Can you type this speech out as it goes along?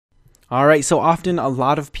Alright, so often a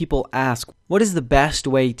lot of people ask, what is the best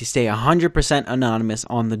way to stay 100% anonymous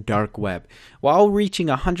on the dark web? While reaching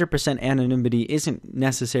 100% anonymity isn't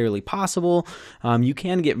necessarily possible, you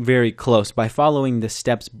can get very close by following the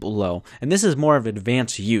steps below. And this is more of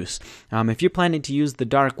advanced use. If you're planning to use the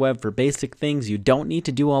dark web for basic things, you don't need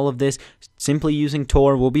to do all of this. Simply using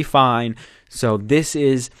Tor will be fine. So this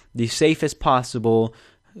is the safest possible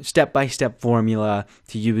step-by-step formula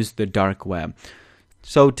to use the dark web.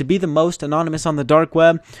 So to be the most anonymous on the dark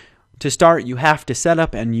web, to start, you have to set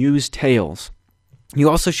up and use Tails. You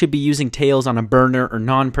also should be using Tails on a burner or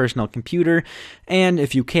non-personal computer, and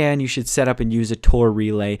if you can, you should set up and use a Tor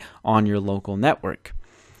relay on your local network.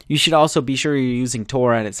 You should also be sure you're using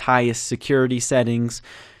Tor at its highest security settings.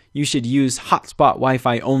 You should use hotspot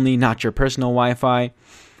Wi-Fi only, not your personal Wi-Fi.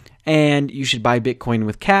 And you should buy Bitcoin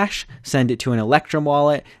with cash, send it to an Electrum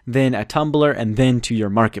wallet, then a Tumblr, and then to your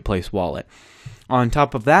Marketplace wallet. On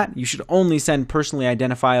top of that, you should only send personally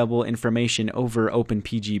identifiable information over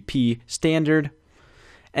OpenPGP standard,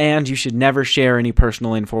 and you should never share any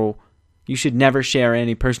personal info.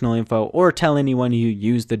 Or tell anyone you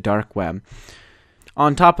use the dark web.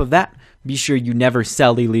 On top of that, be sure you never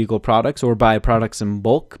sell illegal products or buy products in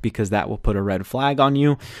bulk because that will put a red flag on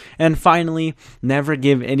you. And finally, never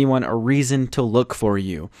give anyone a reason to look for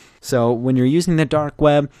you. So when you're using the dark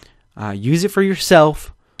web, use it for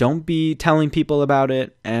yourself. Don't be telling people about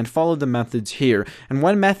it, and follow the methods here. And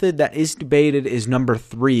one method that is debated is number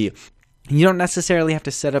 3. You don't necessarily have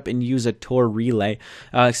to set up and use a Tor relay,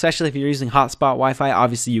 especially if you're using hotspot Wi-Fi.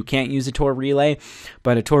 Obviously, you can't use a Tor relay,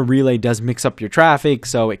 but a Tor relay does mix up your traffic,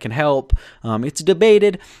 so it can help. It's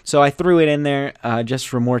debated, so I threw it in there just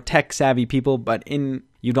for more tech-savvy people, but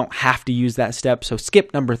you don't have to use that step, so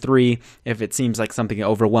skip number 3 if it seems like something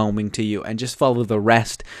overwhelming to you, and just follow the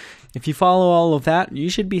rest. If you follow all of that, you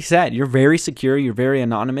should be set. You're very secure, you're very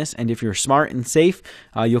anonymous, and if you're smart and safe,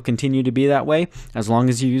 you'll continue to be that way as long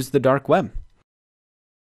as you use the dark web.